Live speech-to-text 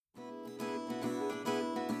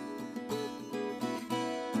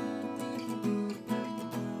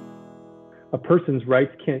a person's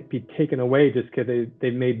rights can't be taken away just because they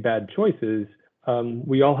made bad choices.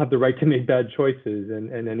 We all have the right to make bad choices,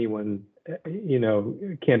 and anyone,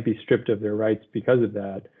 can't be stripped of their rights because of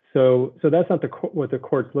that. So that's not what the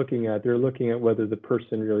court's looking at. They're looking at whether the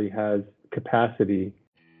person really has capacity.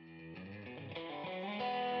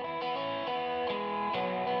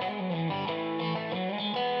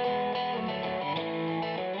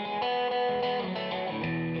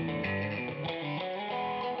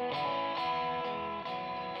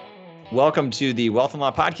 Welcome to the Wealth and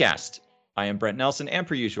Law Podcast. I am Brent Nelson, and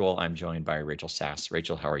per usual, I'm joined by Rachel Sass.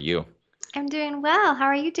 Rachel, how are you? I'm doing well. How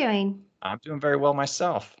are you doing? I'm doing very well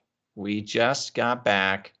myself. We just got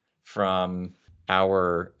back from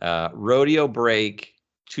our rodeo break,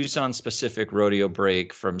 Tucson-specific rodeo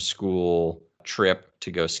break from school trip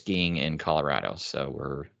to go skiing in Colorado.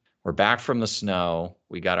 So we're back from the snow.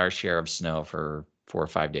 We got our share of snow for 4 or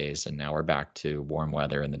 5 days, and now we're back to warm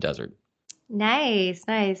weather in the desert. Nice.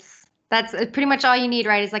 That's pretty much all you need,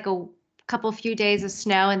 right? Is like a few days of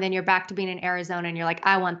snow, and then you're back to being in Arizona, and you're like,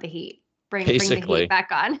 I want the heat. Bring the heat back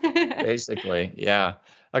on. Basically, yeah.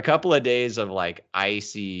 A couple of days of like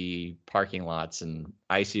icy parking lots and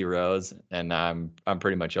icy roads, and I'm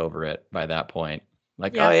pretty much over it by that point.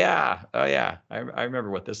 Like, yep. oh yeah, I remember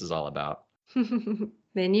what this is all about.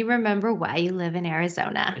 Then you remember why you live in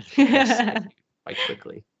Arizona. Yes, quite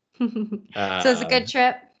quickly. So it's a good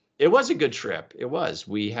trip. It was a good trip. It was.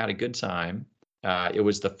 We had a good time. It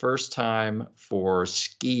was the first time for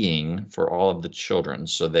skiing for all of the children.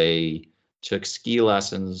 So they took ski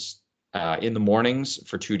lessons in the mornings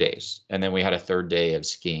for 2 days. And then we had a third day of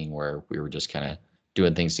skiing where we were just kind of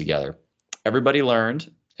doing things together. Everybody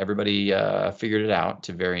learned. Everybody figured it out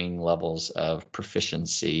to varying levels of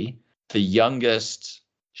proficiency. The youngest,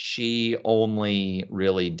 she only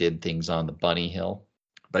really did things on the bunny hill,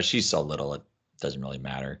 but she's so little it doesn't really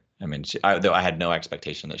matter. I mean, though I had no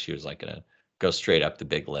expectation that she was like going to go straight up the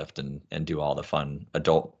big lift and do all the fun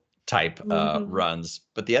adult type runs.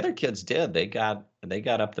 But the other kids did. They got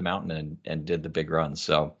up the mountain and did the big runs.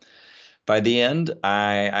 So by the end,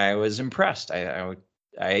 I was impressed.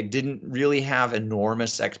 I didn't really have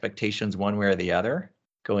enormous expectations one way or the other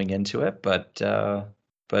going into it, but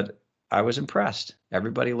I was impressed.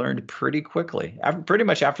 Everybody learned pretty quickly. Pretty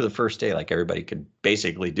much after the first day, like everybody could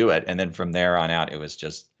basically do it. And then from there on out, it was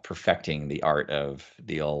just perfecting the art of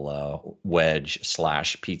the old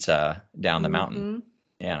wedge/pizza down the mountain.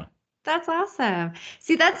 Yeah. That's awesome.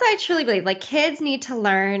 See, that's what I truly believe. Like kids need to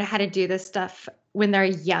learn how to do this stuff when they're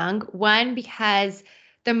young. One, because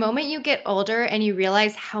the moment you get older and you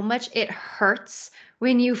realize how much it hurts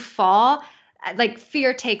when you fall, like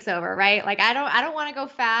fear takes over, right? Like I don't want to go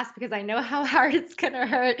fast because I know how hard it's going to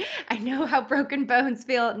hurt. I know how broken bones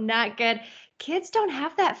feel, not good. Kids don't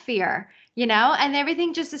have that fear, and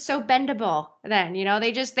everything just is so bendable then,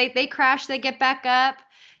 they crash, they get back up.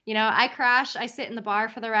 I crash, I sit in the bar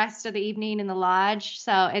for the rest of the evening in the lodge.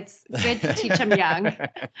 So it's good to teach them young.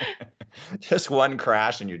 Just one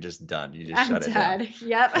crash and you're just done. You just shut it down.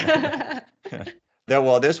 Yep.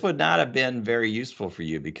 Well, this would not have been very useful for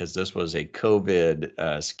you because this was a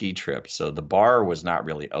COVID ski trip. So the bar was not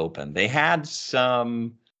really open. They had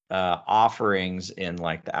some offerings in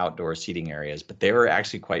like the outdoor seating areas, but they were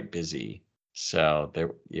actually quite busy. So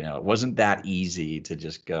there, it wasn't that easy to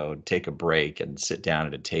just go take a break and sit down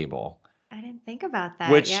at a table. I didn't think about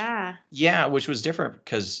that. Which was different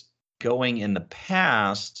because going in the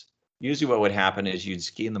past, usually what would happen is you'd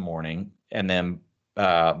ski in the morning and then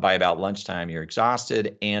by about lunchtime, you're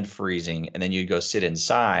exhausted and freezing, and then you'd go sit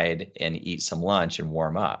inside and eat some lunch and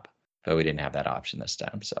warm up. But we didn't have that option this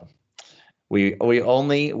time. So we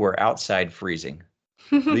only were outside freezing,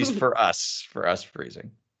 at least for us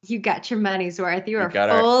freezing. You got your money's worth. You were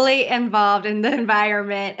fully involved in the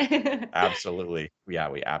environment. Absolutely. Yeah,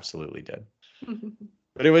 we absolutely did.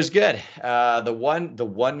 But it was good. The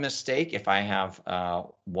one mistake, if I have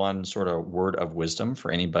one sort of word of wisdom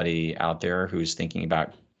for anybody out there who's thinking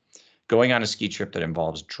about going on a ski trip that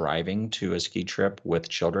involves driving to a ski trip with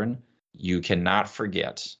children, you cannot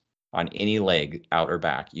forget on any leg, out or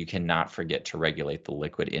back, you cannot forget to regulate the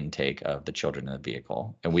liquid intake of the children in the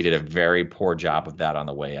vehicle. And we did a very poor job of that on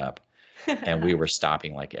the way up. And we were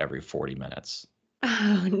stopping like every 40 minutes.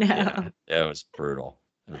 Oh, no. Yeah, it was brutal.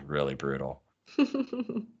 It was really brutal.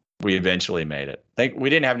 We eventually made it. We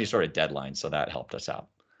didn't have any sort of deadline, so that helped us out.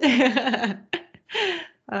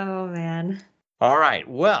 Oh, man. All right.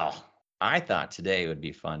 Well, I thought today would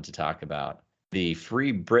be fun to talk about the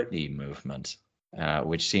Free Britney movement,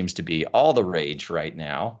 which seems to be all the rage right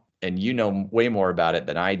now. And you know way more about it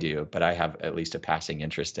than I do, but I have at least a passing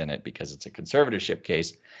interest in it because it's a conservatorship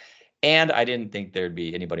case. And I didn't think there'd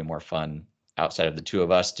be anybody more fun outside of the two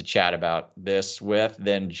of us to chat about this with,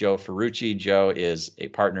 then Joe Ferrucci. Joe is a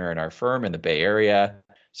partner in our firm in the Bay Area.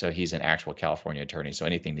 So he's an actual California attorney. So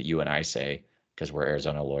anything that you and I say, because we're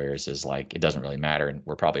Arizona lawyers, is like, it doesn't really matter and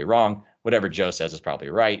we're probably wrong. Whatever Joe says is probably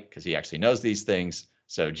right because he actually knows these things.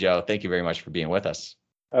 So Joe, thank you very much for being with us.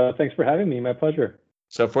 Thanks for having me. My pleasure.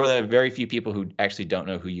 So for the very few people who actually don't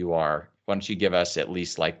know who you are, why don't you give us at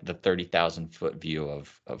least like the 30,000-foot view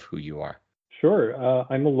of who you are? Sure.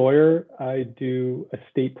 I'm a lawyer. I do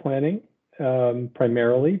estate planning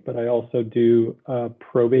primarily, but I also do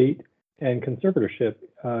probate and conservatorship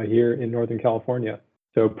here in Northern California.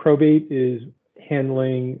 So probate is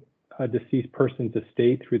handling a deceased person's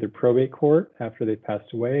estate through the probate court after they've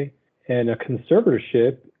passed away. And a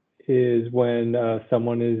conservatorship is when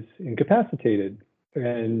someone is incapacitated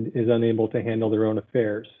and is unable to handle their own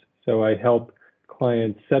affairs. So I help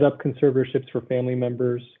clients set up conservatorships for family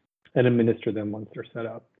members and administer them once they're set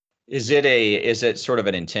up. Is it sort of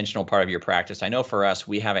an intentional part of your practice? I know for us,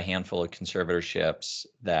 we have a handful of conservatorships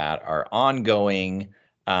that are ongoing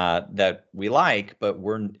that we like, but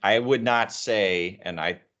I would not say, and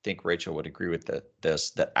I think Rachel would agree with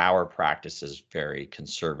this, that our practice is very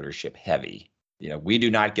conservatorship heavy. We do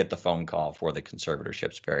not get the phone call for the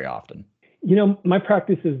conservatorships very often. My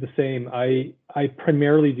practice is the same. I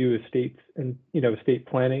primarily do estates and, estate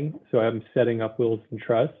planning. So I'm setting up wills and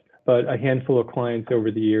trusts, but a handful of clients over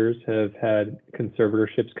the years have had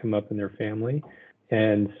conservatorships come up in their family.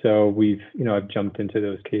 And so I've jumped into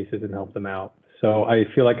those cases and helped them out. So I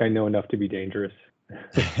feel like I know enough to be dangerous.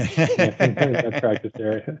 That practice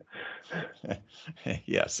area.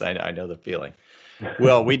 Yes, I know the feeling.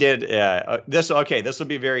 Well, we did this. Okay, this will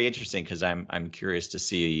be very interesting because I'm curious to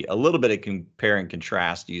see a little bit of compare and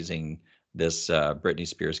contrast using this Britney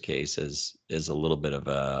Spears case as a little bit of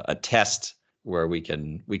a test where we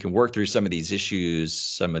can work through some of these issues,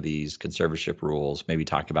 some of these conservatorship rules, maybe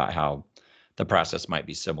talk about how the process might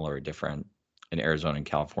be similar or different in Arizona and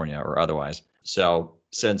California or otherwise. So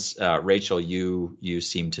since Rachel, you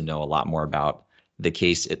seem to know a lot more about the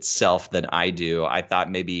case itself than I do, I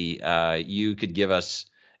thought maybe you could give us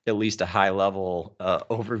at least a high level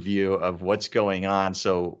overview of what's going on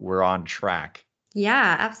so we're on track.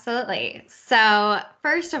 Yeah, absolutely. So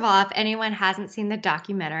first of all, if anyone hasn't seen the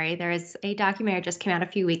documentary, there is a documentary just came out a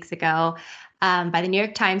few weeks ago by the New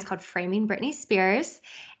York Times called Framing Britney Spears.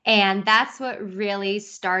 And that's what really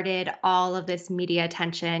started all of this media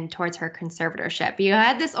attention towards her conservatorship. You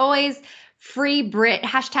had this always free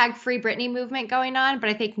Britney movement going on, but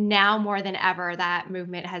I think now more than ever, that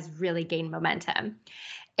movement has really gained momentum.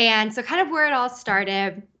 And so kind of where it all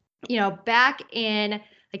started, back in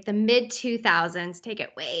like the mid 2000s, take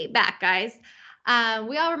it way back, guys.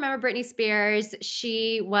 We all remember Britney Spears.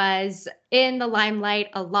 She was in the limelight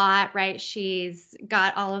a lot, right? She's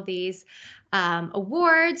got all of these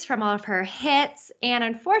awards from all of her hits. And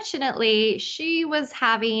unfortunately, she was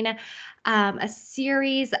having a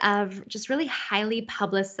series of just really highly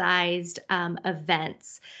publicized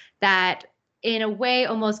events that in a way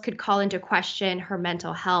almost could call into question her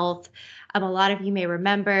mental health. A lot of you may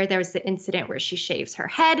remember there was the incident where she shaves her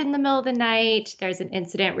head in the middle of the night. There's an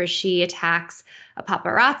incident where she attacks a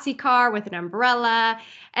paparazzi car with an umbrella.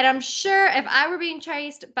 And I'm sure if I were being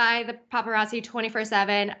chased by the paparazzi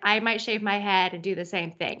 24/7, I might shave my head and do the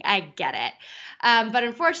same thing. I get it. But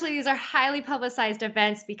unfortunately, these are highly publicized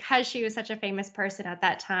events because she was such a famous person at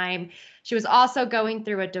that time. She was also going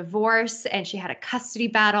through a divorce and she had a custody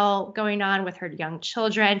battle going on with her young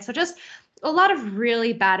children. So just a lot of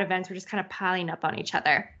really bad events were just kind of piling up on each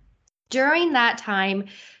other. During that time,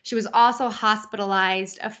 she was also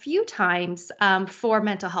hospitalized a few times for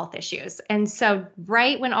mental health issues. And so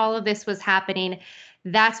right when all of this was happening,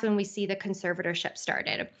 that's when we see the conservatorship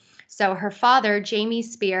started. So her father, Jamie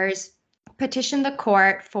Spears, petitioned the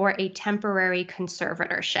court for a temporary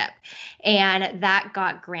conservatorship, and that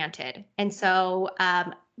got granted. And so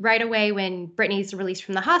right away when Britney's released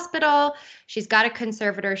from the hospital, she's got a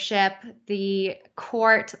conservatorship. The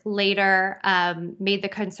court later made the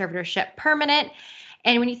conservatorship permanent.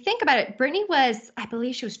 And when you think about it, Britney was, I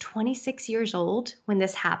believe she was 26 years old when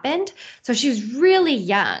this happened. So she was really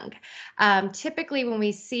young. Typically when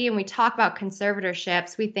we see and we talk about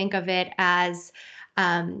conservatorships, we think of it as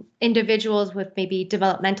individuals with maybe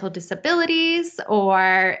developmental disabilities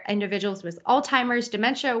or individuals with Alzheimer's,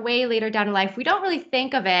 dementia way later down in life. We don't really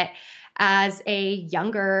think of it as a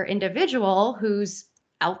younger individual who's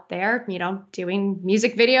out there, doing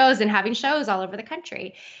music videos and having shows all over the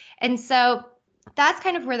country. And so that's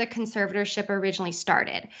kind of where the conservatorship originally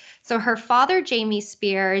started. So her father, Jamie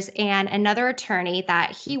Spears, and another attorney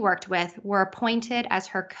that he worked with were appointed as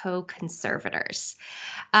her co-conservators.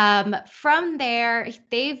 From there,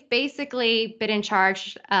 they've basically been in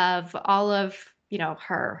charge of all of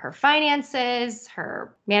her finances,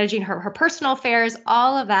 her managing her personal affairs,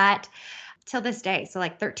 all of that till this day. So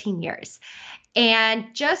like 13 years.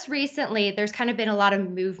 And just recently, there's kind of been a lot of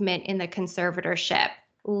movement in the conservatorship.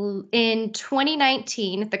 In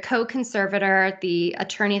 2019, the co-conservator, the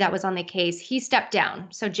attorney that was on the case, he stepped down.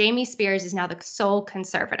 So Jamie Spears is now the sole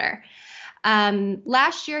conservator.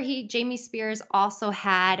 Last year, Jamie Spears also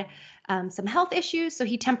had some health issues, so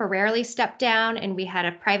he temporarily stepped down, and we had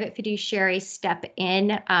a private fiduciary step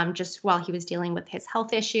in just while he was dealing with his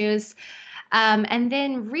health issues. And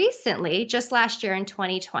then recently, just last year in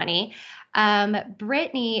 2020,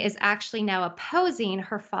 Britney is actually now opposing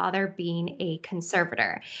her father being a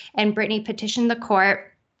conservator. And Britney petitioned the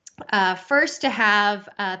court first to have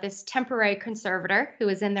this temporary conservator who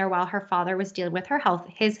was in there while her father was dealing with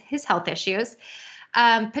his health issues.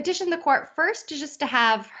 Petitioned the court first just to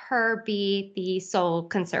have her be the sole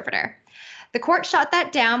conservator. The court shot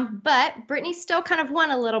that down, but Britney still kind of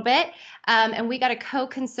won a little bit, and we got a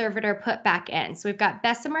co-conservator put back in. So we've got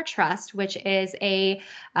Bessemer Trust, which is a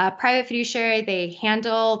private fiduciary. They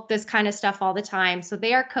handle this kind of stuff all the time. So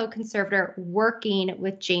they are co-conservator working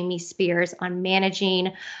with Jamie Spears on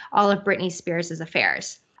managing all of Britney Spears'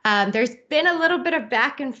 affairs. There's been a little bit of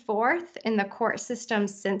back and forth in the court system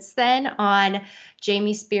since then on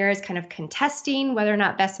Jamie Spears kind of contesting whether or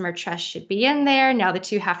not Bessemer Trust should be in there. Now the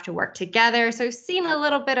two have to work together. So we've seen a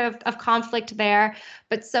little bit of conflict there.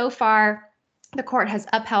 But so far, the court has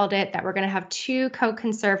upheld it that we're going to have two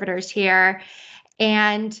co-conservators here.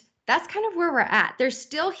 And that's kind of where we're at. There's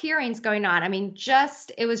still hearings going on. I mean,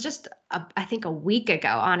 it was just I think a week ago,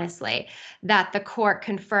 honestly, that the court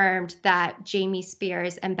confirmed that Jamie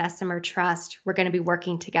Spears and Bessemer Trust were going to be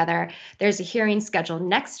working together. There's a hearing scheduled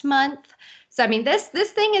next month. So, I mean, this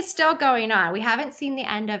thing is still going on. We haven't seen the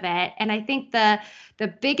end of it. And I think the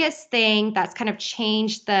biggest thing that's kind of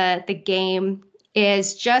changed the game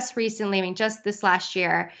is just recently, I mean, just this last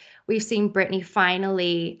year, we've seen Britney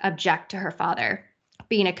finally object to her father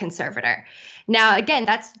being a conservator. Now, again,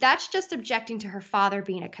 that's just objecting to her father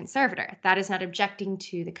being a conservator. That is not objecting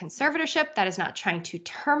to the conservatorship. That is not trying to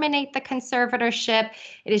terminate the conservatorship.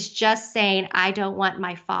 It is just saying, I don't want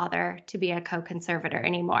my father to be a co-conservator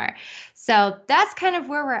anymore. So that's kind of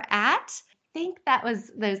where we're at. I think that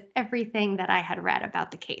was everything that I had read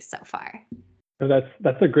about the case so far. So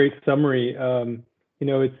that's a great summary.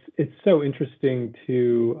 It's so interesting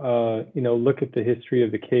to look at the history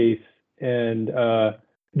of the case. And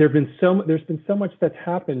there's been so much that's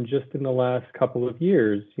happened just in the last couple of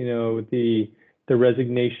years. The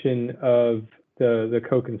resignation of the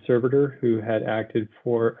co-conservator who had acted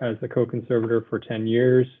as a co-conservator for 10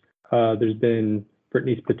 years. There's been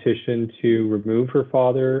Britney's petition to remove her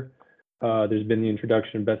father. There's been the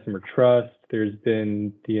introduction of Bessemer Trust. There's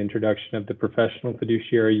been the introduction of the professional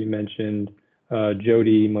fiduciary you mentioned,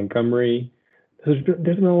 Jody Montgomery. There's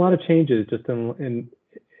been a lot of changes just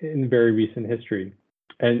in very recent history.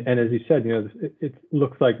 And as you said, it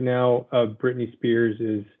looks like now Britney Spears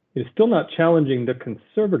is still not challenging the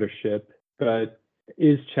conservatorship, but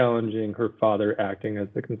is challenging her father acting as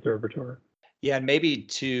the conservator. Yeah, and maybe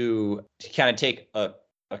to kind of take a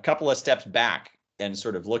couple of steps back and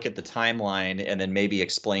sort of look at the timeline and then maybe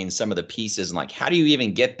explain some of the pieces and like, how do you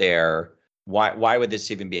even get there? Why would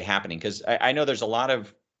this even be happening? Because I know there's a lot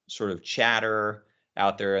of sort of chatter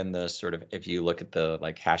out there in the sort of, if you look at the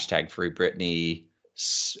like hashtag Free Britney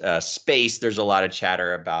space, there's a lot of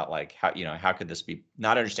chatter about like how could this be,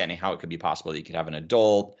 not understanding how it could be possible that you could have an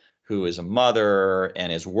adult who is a mother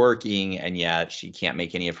and is working and yet she can't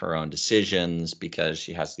make any of her own decisions because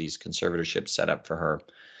she has these conservatorships set up for her.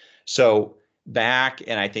 So back,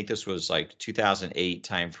 and I think this was like 2008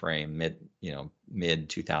 timeframe, mid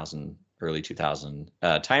 2000, early 2000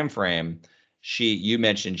 timeframe. You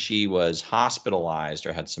mentioned she was hospitalized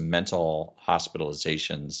or had some mental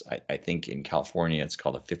hospitalizations. I think in California, it's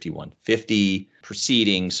called a 5150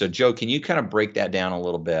 proceeding. So Joe, can you kind of break that down a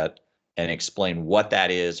little bit and explain what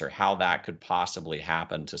that is or how that could possibly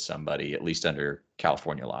happen to somebody, at least under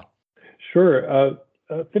California law? Sure.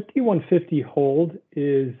 5150 hold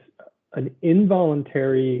is an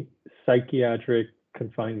involuntary psychiatric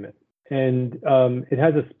confinement. And it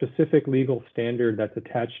has a specific legal standard that's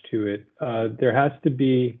attached to it. There has to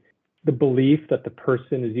be the belief that the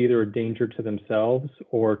person is either a danger to themselves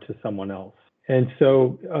or to someone else. And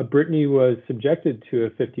so Britney was subjected to a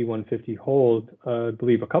 5150 hold, I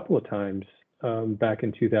believe a couple of times back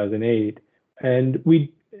in 2008. And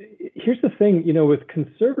here's the thing, with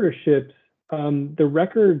conservatorships,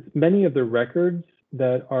 many of the records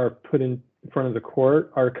that are put in front of the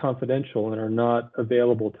court are confidential and are not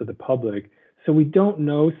available to the public. So we don't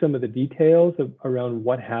know some of the details around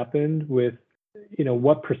what happened with,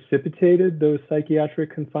 what precipitated those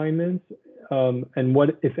psychiatric confinements, and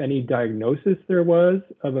what, if any, diagnosis there was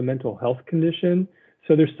of a mental health condition.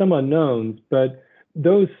 So there's some unknowns, but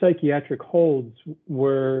those psychiatric holds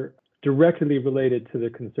were directly related to the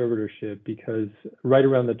conservatorship, because right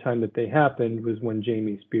around the time that they happened was when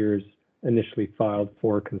Jamie Spears initially filed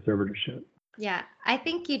for conservatorship. Yeah, I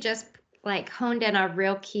think you just honed in a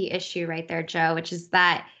real key issue right there, Joe, which is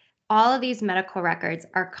that all of these medical records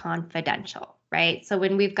are confidential, right? So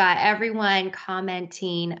when we've got everyone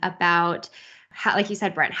commenting about how, like you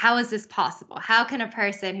said, Brent, how is this possible? How can a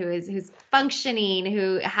person who's functioning,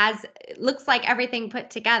 who looks like everything put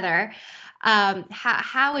together,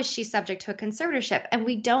 how is she subject to a conservatorship? And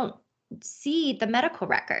we don't see the medical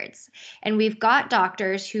records. And we've got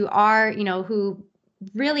doctors who are, who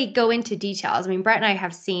really go into details. I mean, Brett and I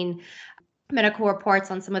have seen medical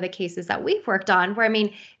reports on some of the cases that we've worked on where,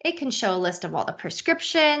 it can show a list of all the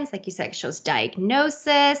prescriptions. Like you said, it shows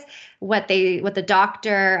diagnosis, what the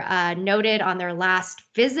doctor noted on their last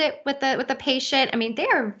visit with the patient. They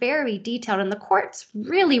are very detailed, and the courts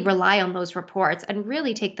really rely on those reports and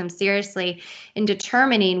really take them seriously in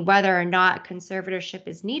determining whether or not conservatorship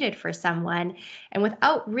is needed for someone. And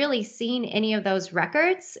without really seeing any of those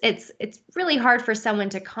records, it's really hard for someone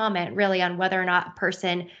to comment really on whether or not a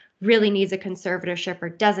person really needs a conservatorship or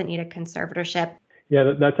doesn't need a conservatorship.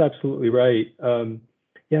 Yeah, that's absolutely right. And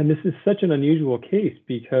this is such an unusual case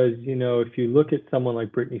because, if you look at someone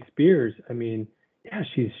like Britney Spears,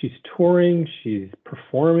 she's touring, she's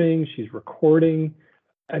performing, she's recording.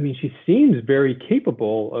 She seems very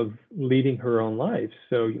capable of leading her own life.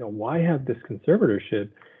 So, why have this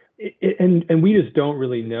conservatorship? And we just don't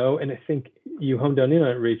really know. And I think you honed in on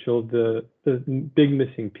it, Rachel. The big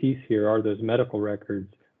missing piece here are those medical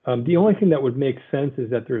records. The only thing that would make sense is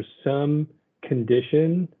that there's some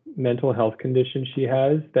mental health condition she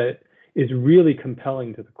has that is really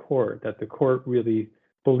compelling to the court, that the court really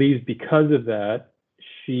believes because of that,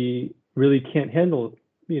 she really can't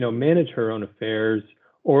manage her own affairs,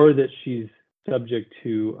 or that she's subject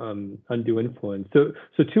to undue influence. So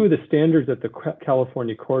two of the standards that the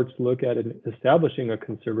California courts look at in establishing a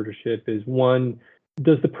conservatorship is, one,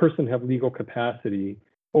 does the person have legal capacity?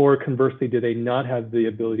 Or conversely, do they not have the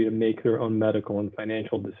ability to make their own medical and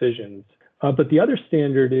financial decisions? But the other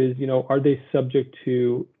standard is, are they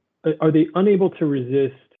unable to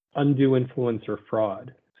resist undue influence or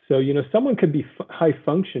fraud? So, someone could be high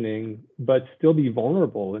functioning, but still be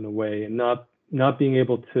vulnerable in a way, and not being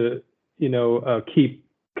able to, keep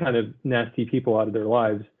kind of nasty people out of their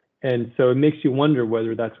lives. And so it makes you wonder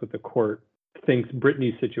whether that's what the court thinks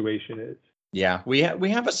Britney's situation is. Yeah, we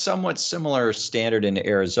have a somewhat similar standard in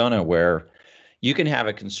Arizona where you can have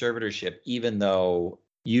a conservatorship even though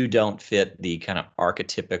you don't fit the kind of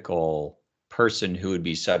archetypical person who would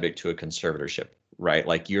be subject to a conservatorship, right?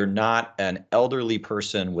 Like, you're not an elderly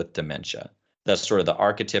person with dementia. That's sort of the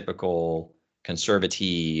archetypical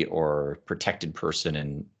conservatee or protected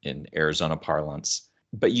person in Arizona parlance.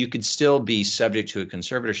 But you could still be subject to a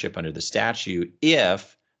conservatorship under the statute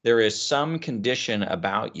if there is some condition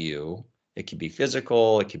about you. It could be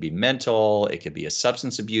physical, it could be mental, it could be a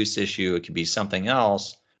substance abuse issue, it could be something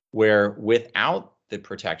else where without the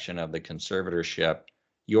protection of the conservatorship,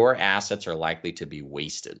 your assets are likely to be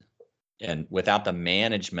wasted. And without the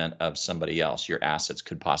management of somebody else, your assets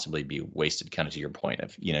could possibly be wasted, kind of to your point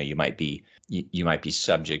of, you might be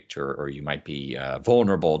subject or you might be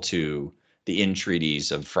vulnerable to the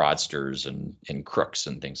entreaties of fraudsters and crooks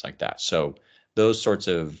and things like that. So those sorts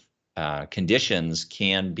of conditions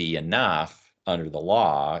can be enough under the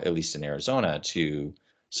law, at least in Arizona, to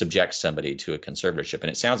subject somebody to a conservatorship. And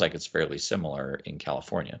it sounds like it's fairly similar in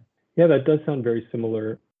California. Yeah, that does sound very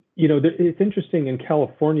similar. It's interesting in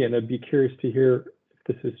California, and I'd be curious to hear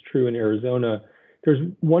if this is true in Arizona. There's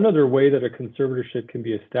one other way that a conservatorship can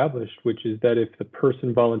be established, which is that if the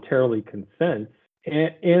person voluntarily consents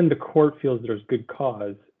and the court feels there's good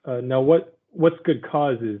cause. Now, what's good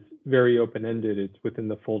cause is very open-ended. It's within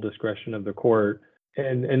the full discretion of the court.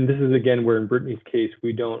 And this is, again, where in Britney's case,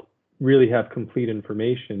 we don't really have complete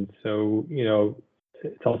information. So,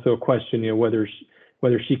 it's also a question, whether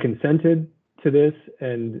she consented to this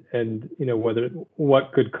and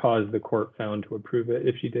what good cause the court found to approve it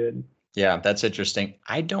if she did. Yeah, that's interesting.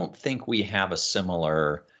 I don't think we have a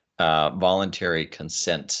similar voluntary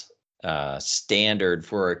consent standard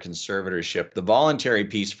for a conservatorship. The voluntary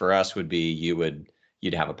piece for us would be you would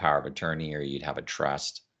you'd have a power of attorney or you'd have a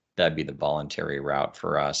trust. That'd be the voluntary route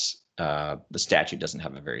for us. The statute doesn't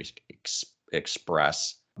have a very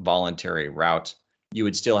express voluntary route. You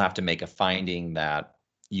would still have to make a finding that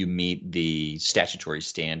you meet the statutory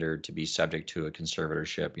standard to be subject to a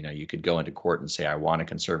conservatorship. You could go into court and say, I want a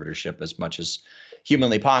conservatorship as much as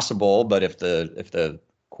humanly possible. But if the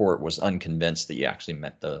court was unconvinced that you actually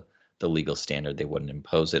met the legal standard, they wouldn't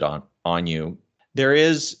impose it on you. There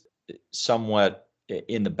is somewhat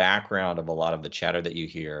in the background of a lot of the chatter that you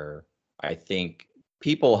hear, I think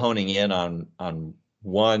people honing in on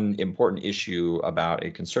one important issue about a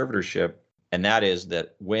conservatorship, and that is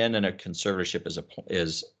that when a conservatorship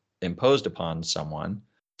is imposed upon someone,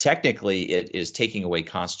 technically it is taking away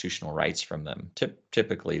constitutional rights from them.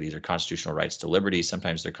 Typically, these are constitutional rights to liberty.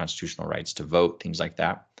 Sometimes they're constitutional rights to vote, things like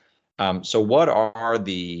that. So what are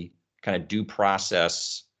the kind of due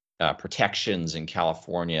process protections in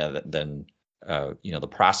California that then, the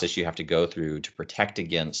process you have to go through to protect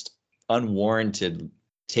against unwarranted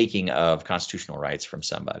taking of constitutional rights from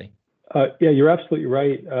somebody? Yeah, you're absolutely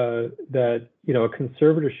right that a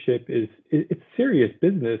conservatorship it's serious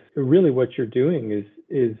business. Really, what you're doing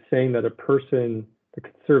is saying that a person, the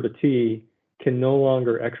conservatee, can no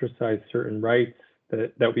longer exercise certain rights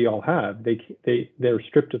that we all have. They're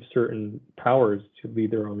stripped of certain powers to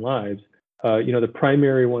lead their own lives. The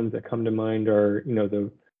primary ones that come to mind are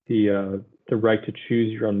the right to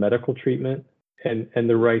choose your own medical treatment and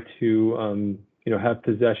the right to have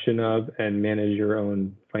possession of and manage your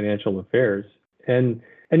own financial affairs. And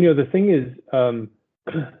the thing is,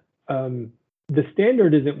 the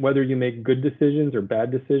standard isn't whether you make good decisions or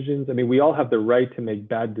bad decisions. I mean, we all have the right to make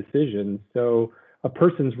bad decisions. So a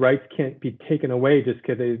person's rights can't be taken away just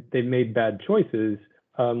because they made bad choices.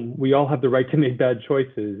 We all have the right to make bad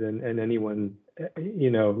choices, and anyone,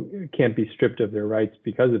 can't be stripped of their rights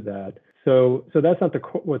because of that. So that's not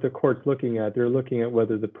what the court's looking at. They're looking at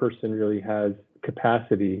whether the person really has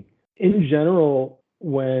capacity. In general,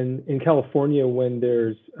 in California, when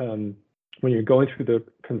you're going through the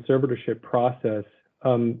conservatorship process,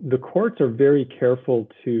 the courts are very careful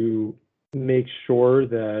to make sure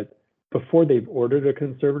that before they've ordered a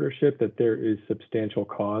conservatorship, that there is substantial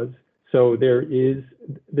cause. So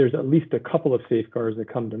there's at least a couple of safeguards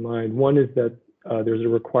that come to mind. One is that there's a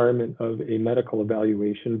requirement of a medical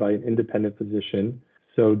evaluation by an independent physician.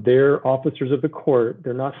 So they're officers of the court.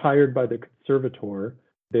 They're not hired by the conservator.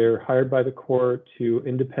 They're hired by the court to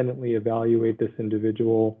independently evaluate this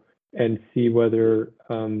individual and see whether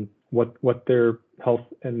what their health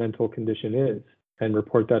and mental condition is, and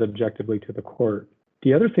report that objectively to the court.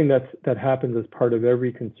 The other thing that happens as part of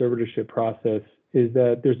every conservatorship process is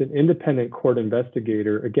that there's an independent court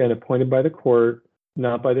investigator, again, appointed by the court,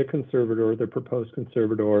 not by the conservator, the proposed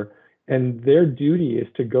conservator, and their duty is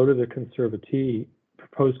to go to the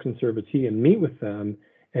proposed conservatee, and meet with them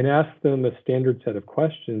and ask them a standard set of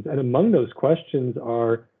questions. And among those questions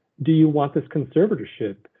are, do you want this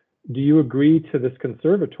conservatorship? Do you agree to this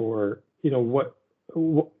conservator?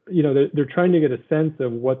 They're trying to get a sense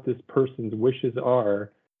of what this person's wishes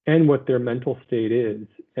are and what their mental state is,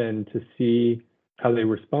 and to see how they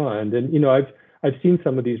respond. And I've seen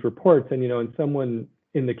some of these reports, and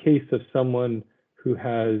in the case of someone who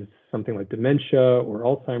has something like dementia or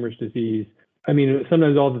Alzheimer's disease, I mean,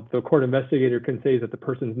 sometimes all that the court investigator can say is that the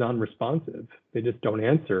person's non-responsive. They just don't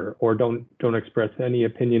answer, or don't express any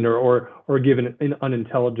opinion, or give an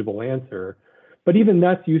unintelligible answer. But even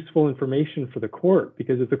that's useful information for the court,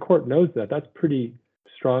 because if the court knows that, that's pretty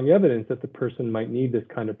strong evidence that the person might need this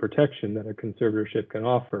kind of protection that a conservatorship can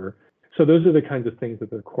offer. So those are the kinds of things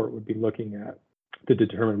that the court would be looking at to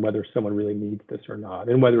determine whether someone really needs this or not,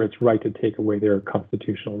 and whether it's right to take away their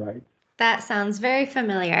constitutional rights. That sounds very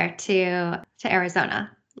familiar to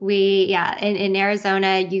Arizona. In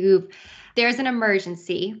Arizona, there's an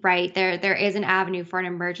emergency, right? There is an avenue for an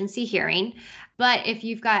emergency hearing. But if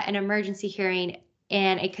you've got an emergency hearing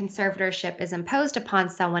and a conservatorship is imposed upon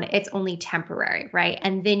someone, it's only temporary, right?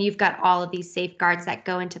 And then you've got all of these safeguards that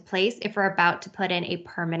go into place if we're about to put in a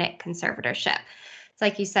permanent conservatorship. It's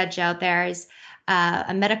like you said, Joe, there's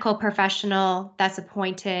a medical professional that's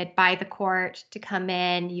appointed by the court to come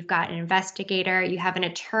in. You've got an investigator. You have an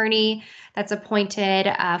attorney that's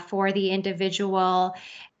appointed for the individual.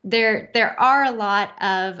 There are a lot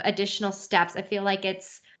of additional steps. I feel like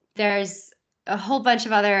there's a whole bunch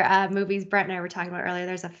of other movies Brett and I were talking about earlier.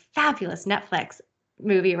 There's a fabulous Netflix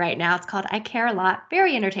movie right now. It's called I Care a Lot.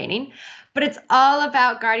 Very entertaining. But it's all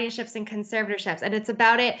about guardianships and conservatorships. And it's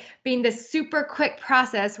about it being this super quick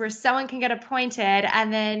process where someone can get appointed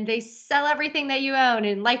and then they sell everything that you own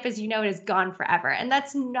and life as you know it is gone forever. And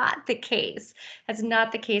that's not the case. That's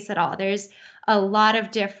not the case at all. There's a lot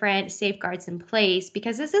of different safeguards in place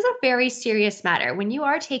because this is a very serious matter. When you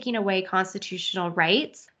are taking away constitutional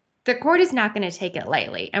rights, the court is not going to take it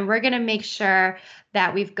lightly. And we're going to make sure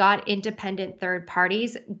that we've got independent third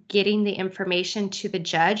parties getting the information to the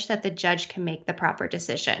judge that the judge can make the proper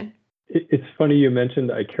decision. It's funny you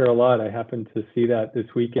mentioned I Care a Lot. I happened to see that this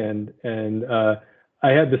weekend, and I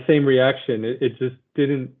had the same reaction. It just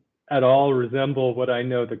didn't at all resemble what I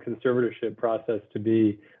know the conservatorship process to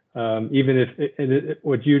be. Even if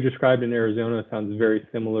what you described in Arizona sounds very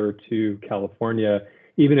similar to California,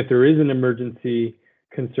 even if there is an emergency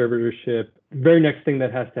conservatorship, the very next thing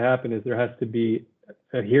that has to happen is there has to be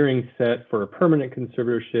a hearing set for a permanent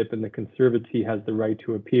conservatorship, and the conservatee has the right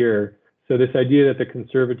to appear. So this idea that the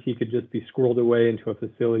conservatee could just be squirreled away into a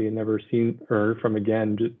facility and never seen or heard from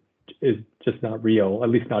again is just not real, at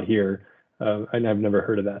least not here. And I've never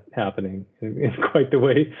heard of that happening in quite the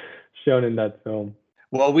way shown in that film.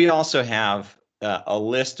 Well, we also have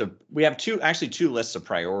we have two lists of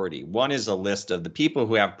priority. One is a list of the people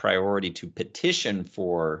who have priority to petition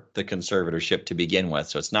for the conservatorship to begin with.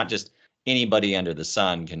 So it's not just anybody under the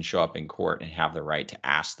sun can show up in court and have the right to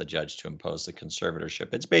ask the judge to impose the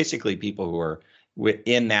conservatorship. It's basically people who are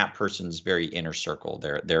within that person's very inner circle.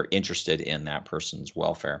 They're interested in that person's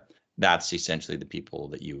welfare. That's essentially the people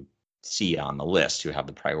that you see on the list who have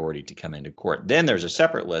the priority to come into court. Then there's a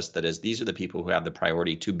separate list that is these are the people who have the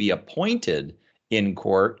priority to be appointed in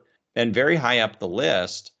court. And very high up the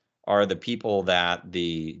list are the people that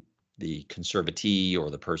the conservatee or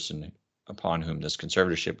the person upon whom this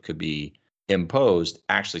conservatorship could be imposed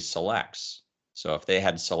actually selects. So if they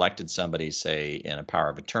had selected somebody, say, in a power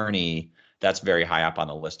of attorney, that's very high up on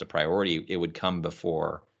the list of priority. It would come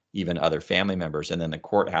before even other family members. And then the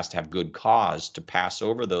court has to have good cause to pass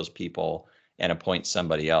over those people and appoint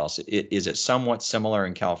somebody else. Is it somewhat similar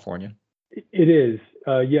in California? It is.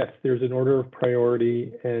 Yes, there's an order of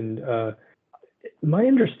priority. And my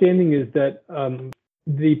understanding is that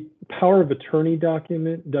the power of attorney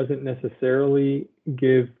document doesn't necessarily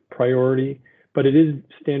give priority, but it is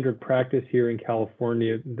standard practice here in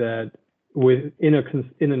California that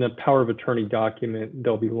in a power of attorney document,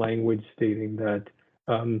 there'll be language stating that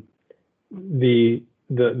the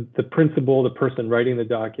principal, the person writing the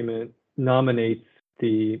document, nominates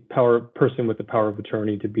the person with the power of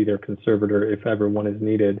attorney to be their conservator if ever one is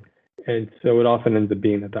needed. And so it often ends up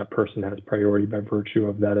being that person has priority by virtue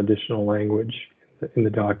of that additional language in the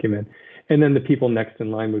document. And then the people next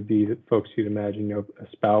in line would be the folks you'd imagine, a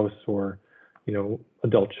spouse or,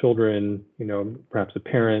 adult children, perhaps a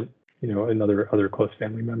parent, and other close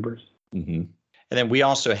family members. Mm-hmm. And then we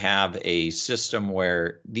also have a system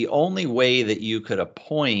where the only way that you could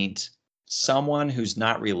appoint someone who's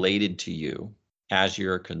not related to you as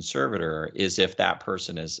your conservator is if that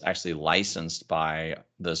person is actually licensed by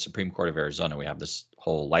the Supreme Court of Arizona. We have this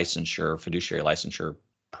whole fiduciary licensure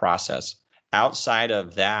process. Outside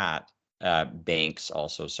of that, banks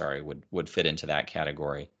also, would fit into that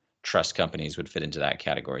category. Trust companies would fit into that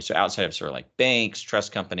category. So outside of sort of like banks,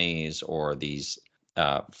 trust companies, or these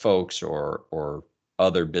folks or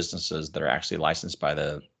other businesses that are actually licensed by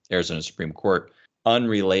the Arizona Supreme Court,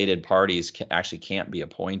 unrelated parties can't be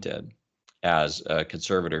appointed as a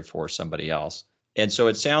conservator for somebody else. And so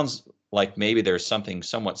it sounds like maybe there's something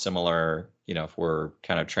somewhat similar, if we're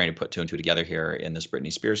kind of trying to put two and two together here in this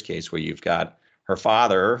Britney Spears case, where you've got her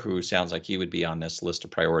father, who sounds like he would be on this list of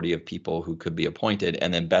priority of people who could be appointed,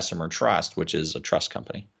 and then Bessemer Trust, which is a trust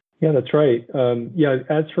company. Yeah, that's right.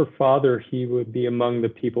 As her father, he would be among the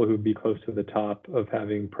people who would be close to the top of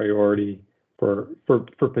having priority for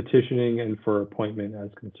petitioning and for appointment as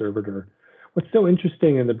conservator. What's so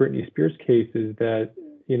interesting in the Britney Spears case is that,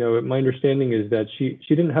 my understanding is that she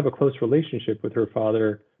didn't have a close relationship with her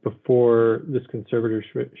father before this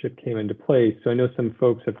conservatorship came into place. So I know some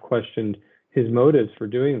folks have questioned his motives for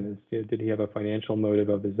doing this. Did he have a financial motive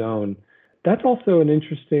of his own? That's also an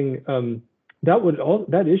interesting,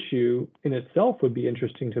 that issue in itself would be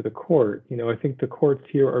interesting to the court. I think the courts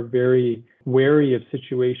here are very wary of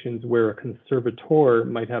situations where a conservator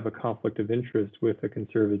might have a conflict of interest with a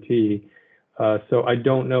conservatee. So I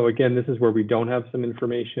don't know. Again, this is where we don't have some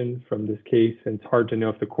information from this case, and it's hard to know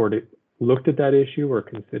if the court looked at that issue or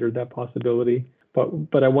considered that possibility.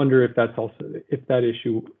 But I wonder if that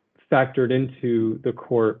issue factored into the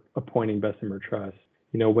court appointing Bessemer Trust.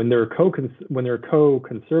 When there are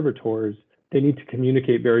co-conservators, they need to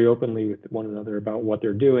communicate very openly with one another about what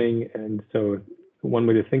they're doing. And so one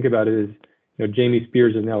way to think about it is, Jamie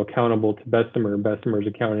Spears is now accountable to Bessemer, and Bessemer is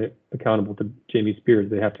accountable to Jamie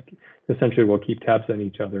Spears. They have to essentially will keep tabs on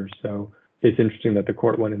each other. So it's interesting that the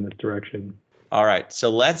court went in this direction. All right,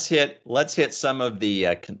 so let's hit some of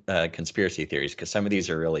the conspiracy theories, because some of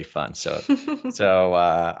these are really fun. So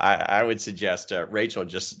I would suggest Rachel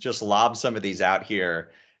just lob some of these out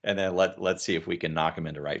here, and then let's see if we can knock them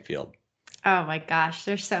into right field. Oh my gosh,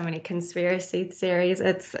 there's so many conspiracy theories.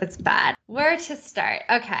 It's bad. Where to start?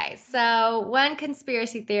 Okay, so one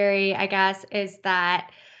conspiracy theory, I guess, is that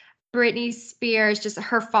Britney Spears, just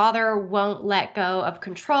her father won't let go of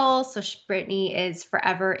control. So Britney is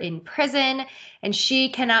forever in prison, and she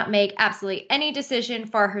cannot make absolutely any decision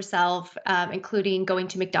for herself, including going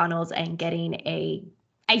to McDonald's and getting a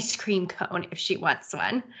ice cream cone if she wants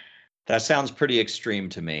one. That sounds pretty extreme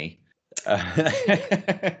to me.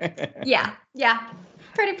 Yeah.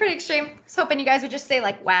 Pretty extreme. I was hoping you guys would just say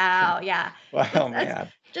like, wow, yeah. Wow, man.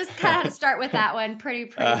 Just kind of start with that one. Pretty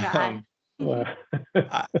bad.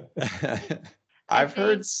 I've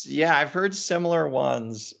heard similar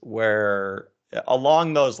ones where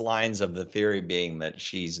along those lines of the theory being that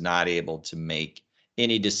she's not able to make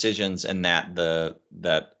any decisions, and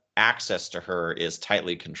that access to her is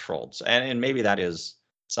tightly controlled. And maybe that is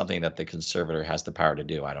something that the conservator has the power to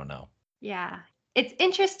do. I don't know. Yeah. It's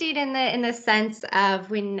interesting in the sense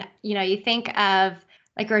of when, you think of,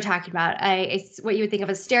 like we were talking about, it's what you would think of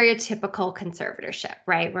as stereotypical conservatorship,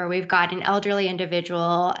 right? Where we've got an elderly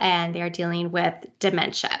individual and they're dealing with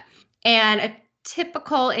dementia. And a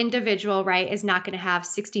typical individual, right, is not going to have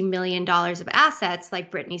 $60 million of assets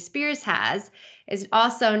like Britney Spears has, is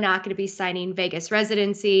also not going to be signing Vegas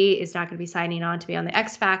residency, is not going to be signing on to be on the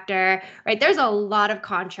X Factor, right? There's a lot of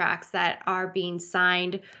contracts that are being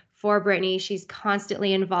signed for Britney. She's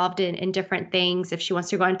constantly involved in different things. If she wants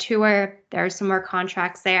to go on tour, there are some more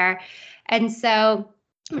contracts there. And so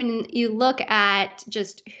when you look at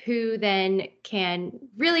just who then can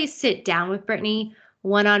really sit down with Britney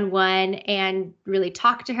one-on-one and really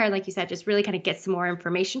talk to her, like you said, just really kind of get some more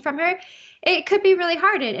information from her, it could be really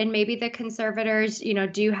hard. And maybe the conservators,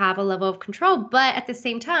 do have a level of control, but at the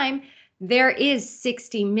same time, there is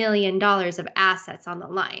 $60 million of assets on the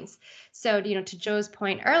lines. So, to Joe's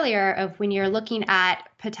point earlier of when you're looking at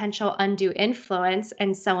potential undue influence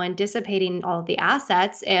and someone dissipating all of the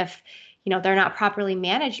assets, if, they're not properly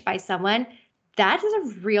managed by someone, that is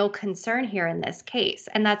a real concern here in this case.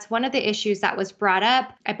 And that's one of the issues that was brought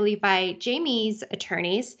up, I believe, by Jamie's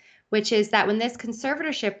attorneys, which is that when this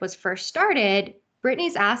conservatorship was first started,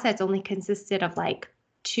 Britney's assets only consisted of like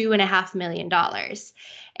 $2.5 million.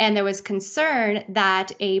 And there was concern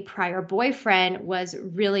that a prior boyfriend was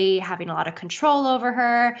really having a lot of control over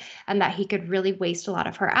her and that he could really waste a lot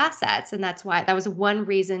of her assets. And that was one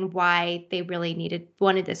reason why they really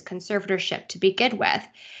wanted this conservatorship to begin with.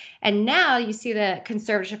 And now you see the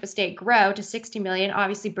conservatorship estate grow to $60 million.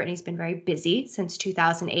 Obviously, Britney's been very busy since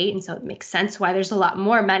 2008, and so it makes sense why there's a lot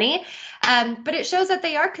more money. But it shows that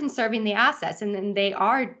they are conserving the assets, and then they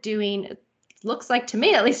are doing, looks like to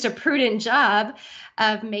me at least, a prudent job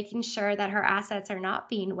of making sure that her assets are not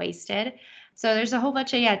being wasted. So there's a whole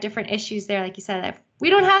bunch of different issues there, like you said, that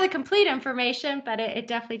we don't have the complete information, but it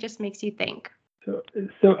definitely just makes you think. So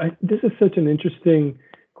this is such an interesting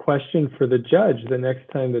question for the judge the next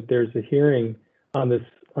time that there's a hearing on this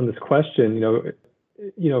question.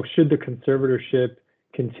 Should the conservatorship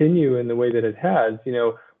continue in the way that it has?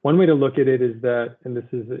 One way to look at it is that, and this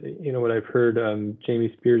is what I've heard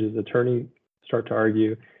Jamie Spears' attorney start to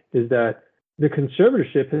argue, is that the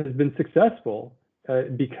conservatorship has been successful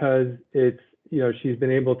because it's she's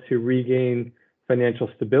been able to regain financial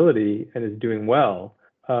stability and is doing well.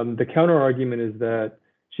 The counter argument is that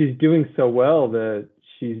she's doing so well that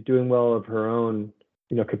she's doing well of her own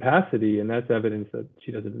capacity, and that's evidence that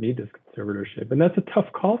she doesn't need this conservatorship. And that's a tough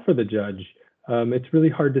call for the judge. It's really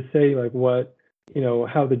hard to say like what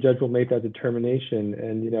how the judge will make that determination,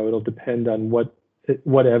 and it'll depend on what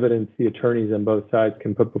evidence the attorneys on both sides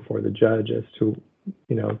can put before the judge as to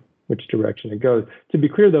which direction it goes. To be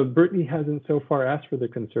clear though, Britney hasn't so far asked for the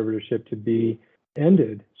conservatorship to be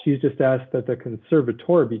ended. She's just asked that the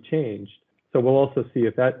conservator be changed. So we'll also see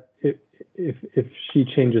if she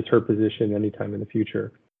changes her position anytime in the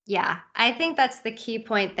future. Yeah, I think that's the key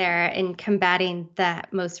point there in combating the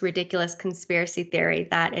most ridiculous conspiracy theory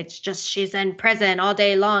that it's just she's in prison all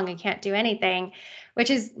day long and can't do anything, which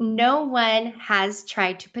is no one has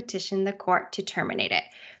tried to petition the court to terminate it.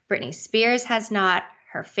 Britney Spears has not,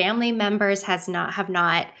 her family members have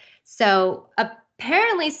not. So a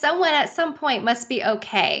apparently someone at some point must be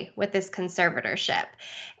okay with this conservatorship.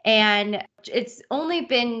 And it's only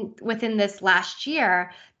been within this last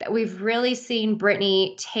year that we've really seen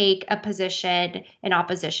Britney take a position in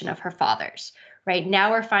opposition of her father's. Right now,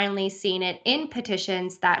 we're finally seeing it in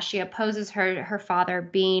petitions that she opposes her father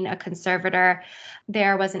being a conservator.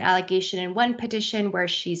 There was an allegation in one petition where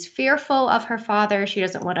she's fearful of her father. She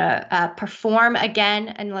doesn't want to perform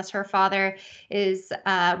again unless her father is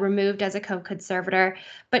removed as a co-conservator.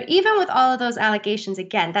 But even with all of those allegations,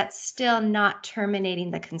 again, that's still not terminating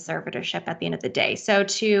the conservatorship at the end of the day. So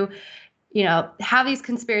to have these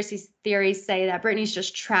conspiracy theories say that Britney's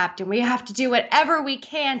just trapped and we have to do whatever we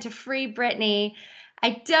can to free Britney.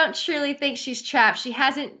 I don't truly think she's trapped. She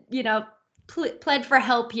hasn't, pled for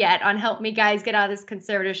help yet on help me guys get out of this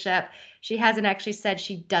conservatorship. She hasn't actually said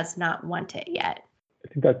she does not want it yet.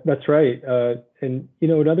 I think that's right. And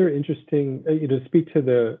another interesting, to speak to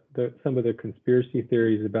the some of the conspiracy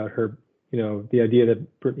theories about her, the idea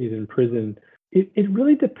that Britney's in prison. It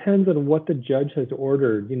really depends on what the judge has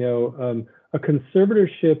ordered. A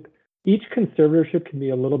conservatorship, each conservatorship can be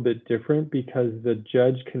a little bit different because the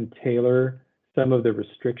judge can tailor some of the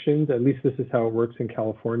restrictions. At least this is how it works in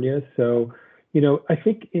California. So, I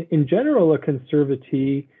think in general, a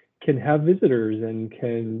conservatee can have visitors and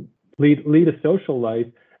can lead a social life,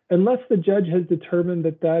 unless the judge has determined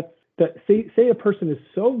that say a person is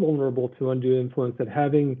so vulnerable to undue influence that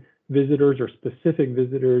having visitors or specific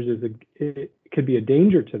visitors it could be a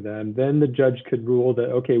danger to them. Then the judge could rule that,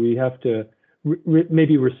 okay, we have to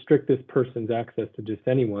maybe restrict this person's access to just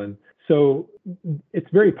anyone. So it's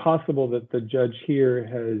very possible that the judge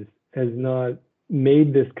here has not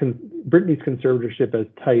made this Britney's conservatorship as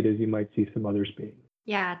tight as you might see some others being.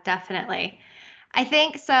 Yeah, definitely. I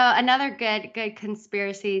think so. Another good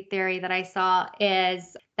conspiracy theory that I saw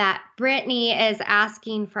is that Britney is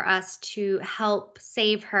asking for us to help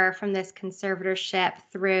save her from this conservatorship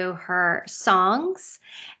through her songs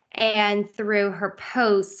and through her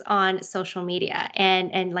posts on social media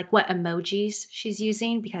and like what emojis she's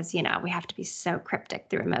using, because we have to be so cryptic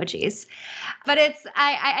through emojis. But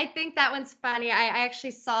I think that one's funny. I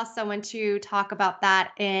actually saw someone to talk about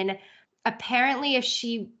that in apparently if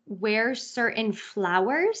she wears certain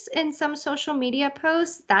flowers in some social media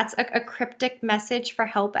posts, that's a cryptic message for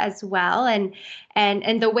help as well.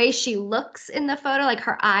 And the way she looks in the photo, like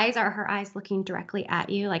her eyes looking directly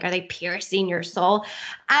at you? Like, are they piercing your soul?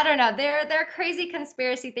 I don't know. They're crazy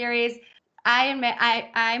conspiracy theories. I'm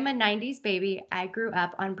a 90s baby. I grew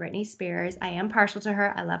up on Britney Spears. I am partial to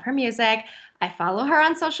her. I love her music. I follow her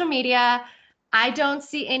on social media. I don't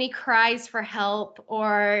see any cries for help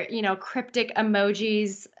or, cryptic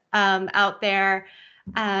emojis out there.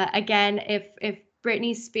 Again, if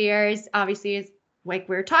Britney Spears obviously is like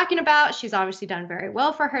we were talking about, she's obviously done very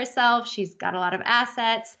well for herself. She's got a lot of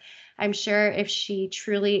assets. I'm sure if she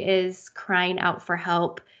truly is crying out for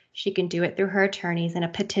help, she can do it through her attorneys in a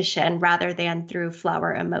petition rather than through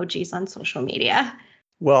flower emojis on social media.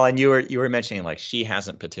 Well, and you were mentioning like she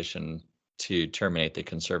hasn't petitioned to terminate the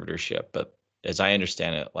conservatorship, but as I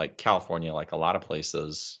understand it, like California, like a lot of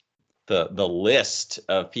places, the list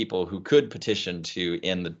of people who could petition to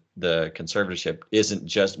end the conservatorship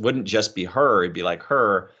wouldn't just be her. It'd be like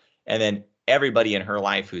her, and then everybody in her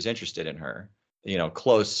life who's interested in her,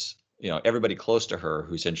 everybody close to her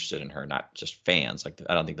who's interested in her, not just fans. Like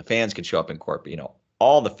I don't think the fans could show up in court, but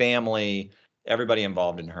all the family, everybody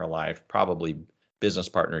involved in her life, probably business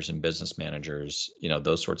partners and business managers,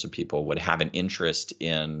 those sorts of people would have an interest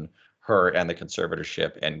in her and the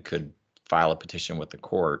conservatorship and could file a petition with the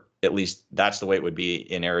court. At least that's the way it would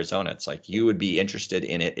be in Arizona. It's like you would be interested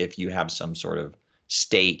in it if you have some sort of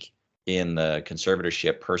stake in the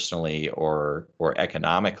conservatorship personally or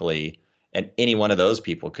economically. And any one of those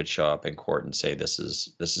people could show up in court and say, this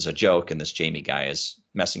is a joke and this Jamie guy is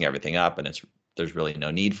messing everything up and there's really no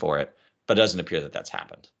need for it. But it doesn't appear that that's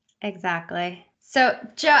happened. Exactly. So,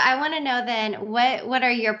 Joe, I want to know then, what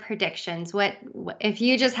are your predictions? What if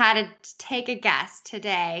you just had to take a guess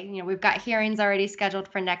today? We've got hearings already scheduled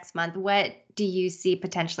for next month. What do you see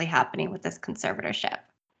potentially happening with this conservatorship?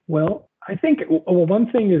 Well, I think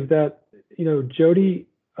one thing is that Jody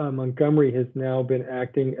Montgomery has now been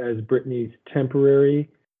acting as Britney's temporary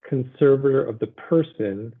conservator of the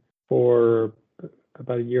person for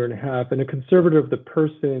about a year and a half, and a conservator of the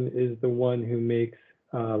person is the one who makes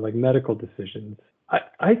like medical decisions.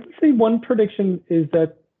 I'd say one prediction is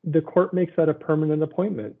that the court makes that a permanent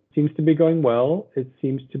appointment. Seems to be going well. It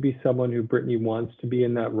seems to be someone who Britney wants to be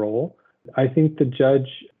in that role. I think the judge,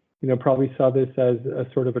 probably saw this as a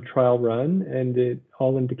sort of a trial run, and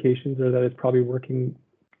all indications are that it's probably working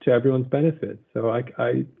to everyone's benefit. So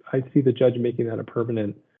I see the judge making that a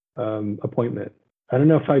permanent appointment. I don't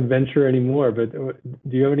know if I'd venture anymore, but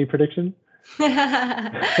do you have any prediction?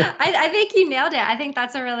 I think you nailed it. I think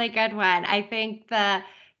that's a really good one. I think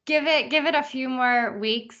give it a few more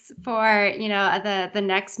weeks for the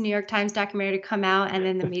next New York Times documentary to come out, and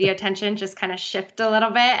then the media attention just kind of shift a little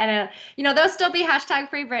bit, and there'll still be hashtag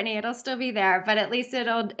Free Britney. It'll still be there, but at least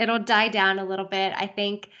it'll die down a little bit. I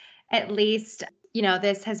think at least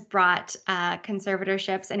this has brought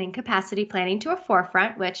conservatorships and incapacity planning to a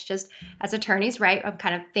forefront, which just as attorneys, right, I'm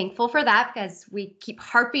kind of thankful for that, because we keep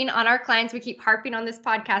harping on our clients, we keep harping on this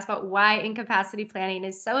podcast about why incapacity planning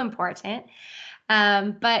is so important.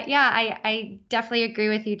 But yeah, I definitely agree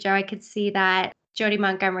with you, Joe. I could see that Jody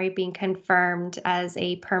Montgomery being confirmed as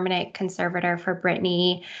a permanent conservator for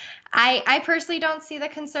Britney. I personally don't see the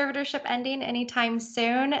conservatorship ending anytime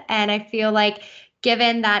soon. And I feel like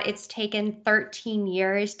given that it's taken 13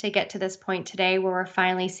 years to get to this point today where we're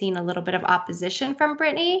finally seeing a little bit of opposition from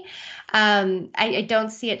Britney, I don't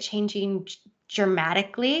see it changing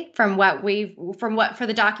dramatically for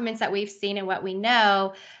the documents that we've seen and what we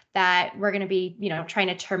know, that we're going to be, trying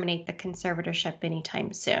to terminate the conservatorship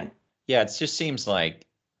anytime soon. Yeah, it just seems like,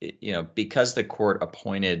 because the court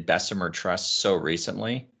appointed Bessemer Trust so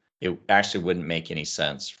recently, it actually wouldn't make any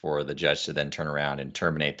sense for the judge to then turn around and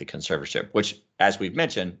terminate the conservatorship, which, as we've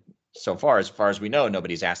mentioned, so far as we know,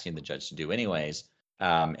 nobody's asking the judge to do anyways.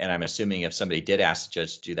 And I'm assuming if somebody did ask the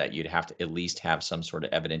judge to do that, you'd have to at least have some sort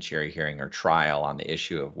of evidentiary hearing or trial on the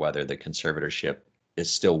issue of whether the conservatorship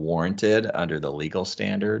is still warranted under the legal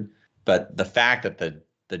standard. But the fact that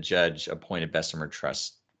the judge appointed Bessemer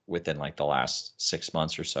Trust within like the last 6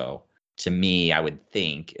 months or so, to me, I would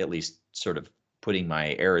think, at least sort of putting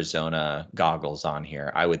my Arizona goggles on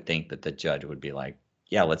here, I would think that the judge would be like,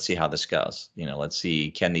 yeah, let's see how this goes. Let's see,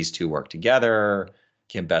 can these two work together?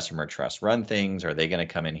 Can Bessemer Trust run things? Are they going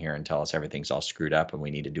to come in here and tell us everything's all screwed up and we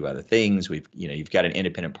need to do other things? You've got an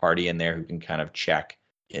independent party in there who can kind of check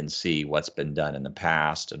and see what's been done in the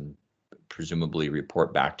past and presumably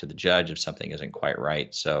report back to the judge if something isn't quite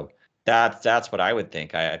right. So that's what I would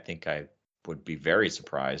think. I think I would be very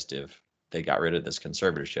surprised if they got rid of this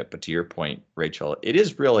conservatorship. But to your point, Rachel, it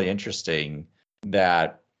is really interesting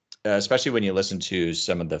that, especially when you listen to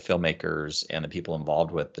some of the filmmakers and the people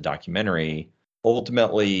involved with the documentary,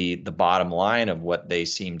 ultimately the bottom line of what they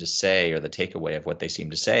seem to say, or the takeaway of what they seem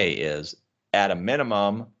to say, is at a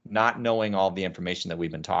minimum, not knowing all the information that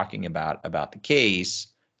we've been talking about the case,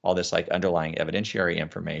 all this like underlying evidentiary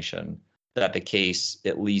information, that the case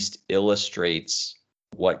at least illustrates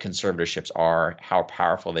what conservatorships are, how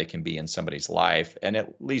powerful they can be in somebody's life, and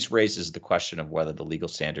at least raises the question of whether the legal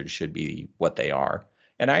standards should be what they are.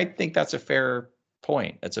 And I think that's a fair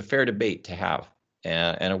point. It's a fair debate to have,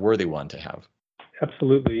 and a worthy one to have.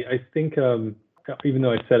 Absolutely. I think, even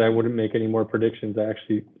though I said I wouldn't make any more predictions, I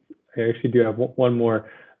actually do have one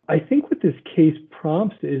more. I think what this case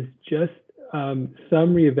prompts is just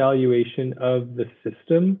some reevaluation of the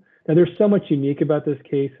system. Now, there's so much unique about this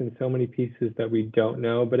case and so many pieces that we don't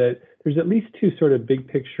know, but there's at least two sort of big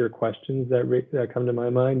picture questions that come to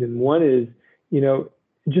my mind. And one is,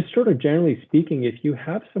 just sort of generally speaking, if you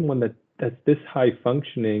have someone that's this high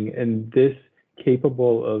functioning and this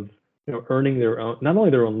capable of earning their own, not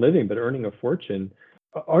only their own living, but earning a fortune,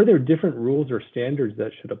 are there different rules or standards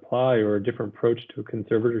that should apply, or a different approach to a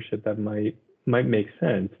conservatorship that might make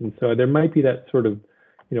sense? And so there might be that sort of,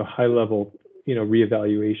 high level,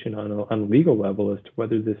 reevaluation on a legal level as to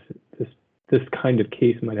whether this kind of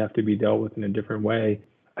case might have to be dealt with in a different way.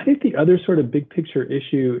 I think the other sort of big picture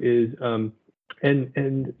issue is, and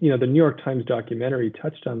the New York Times documentary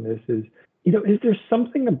touched on this, is there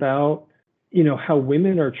something about how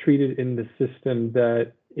women are treated in the system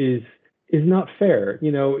that is not fair?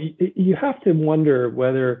 You have to wonder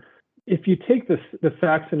whether, if you take the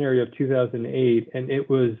fact scenario of 2008 and it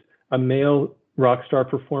was a male rock star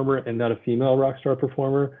performer and not a female rock star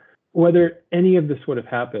performer, whether any of this would have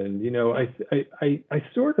happened. I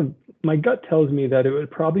sort of, my gut tells me that it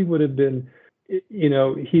probably would have been,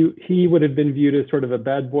 he would have been viewed as sort of a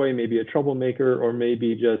bad boy, maybe a troublemaker, or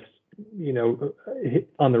maybe just,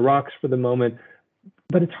 on the rocks for the moment.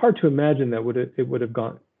 But it's hard to imagine that it would have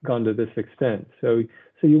gone to this extent. So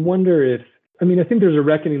you wonder if, I think there's a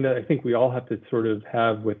reckoning that I think we all have to sort of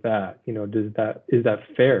have with that. Is that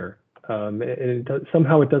fair? And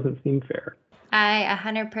somehow it doesn't seem fair. I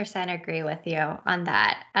 100% agree with you on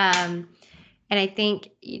that. And I think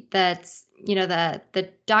that's, the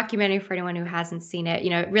documentary, for anyone who hasn't seen it,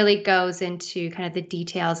 it really goes into kind of the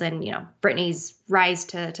details and, Britney's rise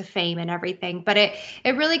to fame and everything. But it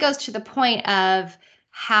really goes to the point of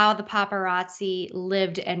how the paparazzi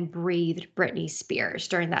lived and breathed Britney Spears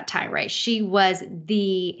during that time, right? She was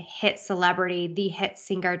the hit celebrity, the hit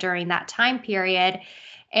singer during that time period.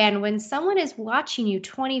 And when someone is watching you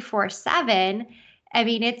 24/7, I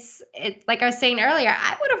mean, it's like I was saying earlier,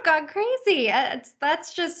 I would have gone crazy.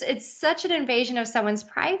 It's such an invasion of someone's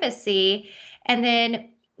privacy. And then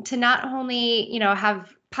to not only,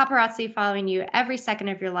 have paparazzi following you every second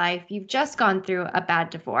of your life, you've just gone through a bad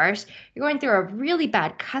divorce, you're going through a really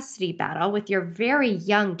bad custody battle with your very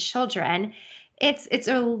young children. It's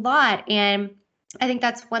a lot. And I think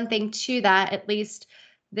that's one thing too, that at least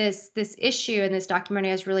this issue and this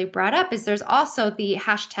documentary has really brought up, is there's also the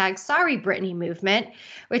hashtag Sorry Britney movement,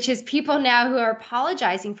 which is people now who are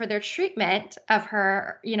apologizing for their treatment of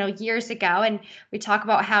her, years ago. And we talk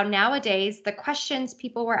about how nowadays the questions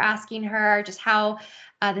people were asking her, just how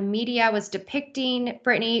the media was depicting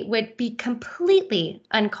Britney, would be completely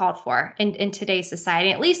uncalled for in today's society.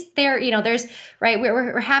 At least there's right.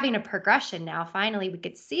 We're having a progression now. Finally, we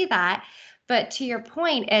could see that. But to your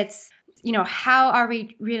point, it's, how are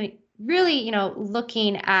we really,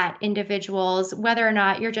 looking at individuals, whether or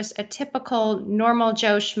not you're just a typical normal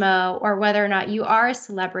Joe Schmo, or whether or not you are a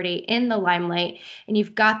celebrity in the limelight and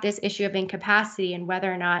you've got this issue of incapacity, and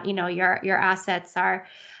whether or not, your assets are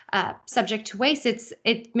subject to waste.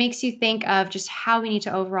 It makes you think of just how we need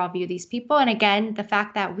to overall view these people. And again, the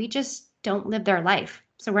fact that we just don't live their life.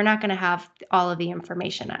 So we're not going to have all of the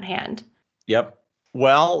information at hand. Yep.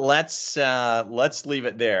 Well, let's leave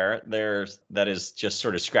it there. That is just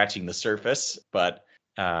sort of scratching the surface, but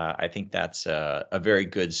I think that's a very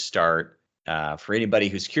good start for anybody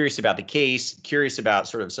who's curious about the case, curious about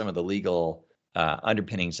sort of some of the legal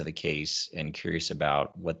underpinnings of the case, and curious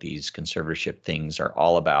about what these conservatorship things are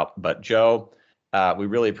all about. But Joe, we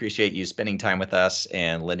really appreciate you spending time with us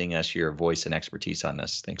and lending us your voice and expertise on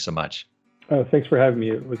this. Thanks so much. Thanks for having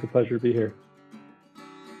me. It was a pleasure to be here.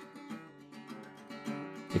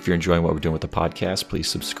 If you're enjoying what we're doing with the podcast, please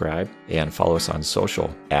subscribe and follow us on social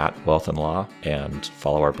 @Wealth and Law, and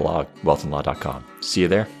follow our blog, wealthandlaw.com. See you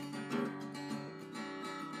there.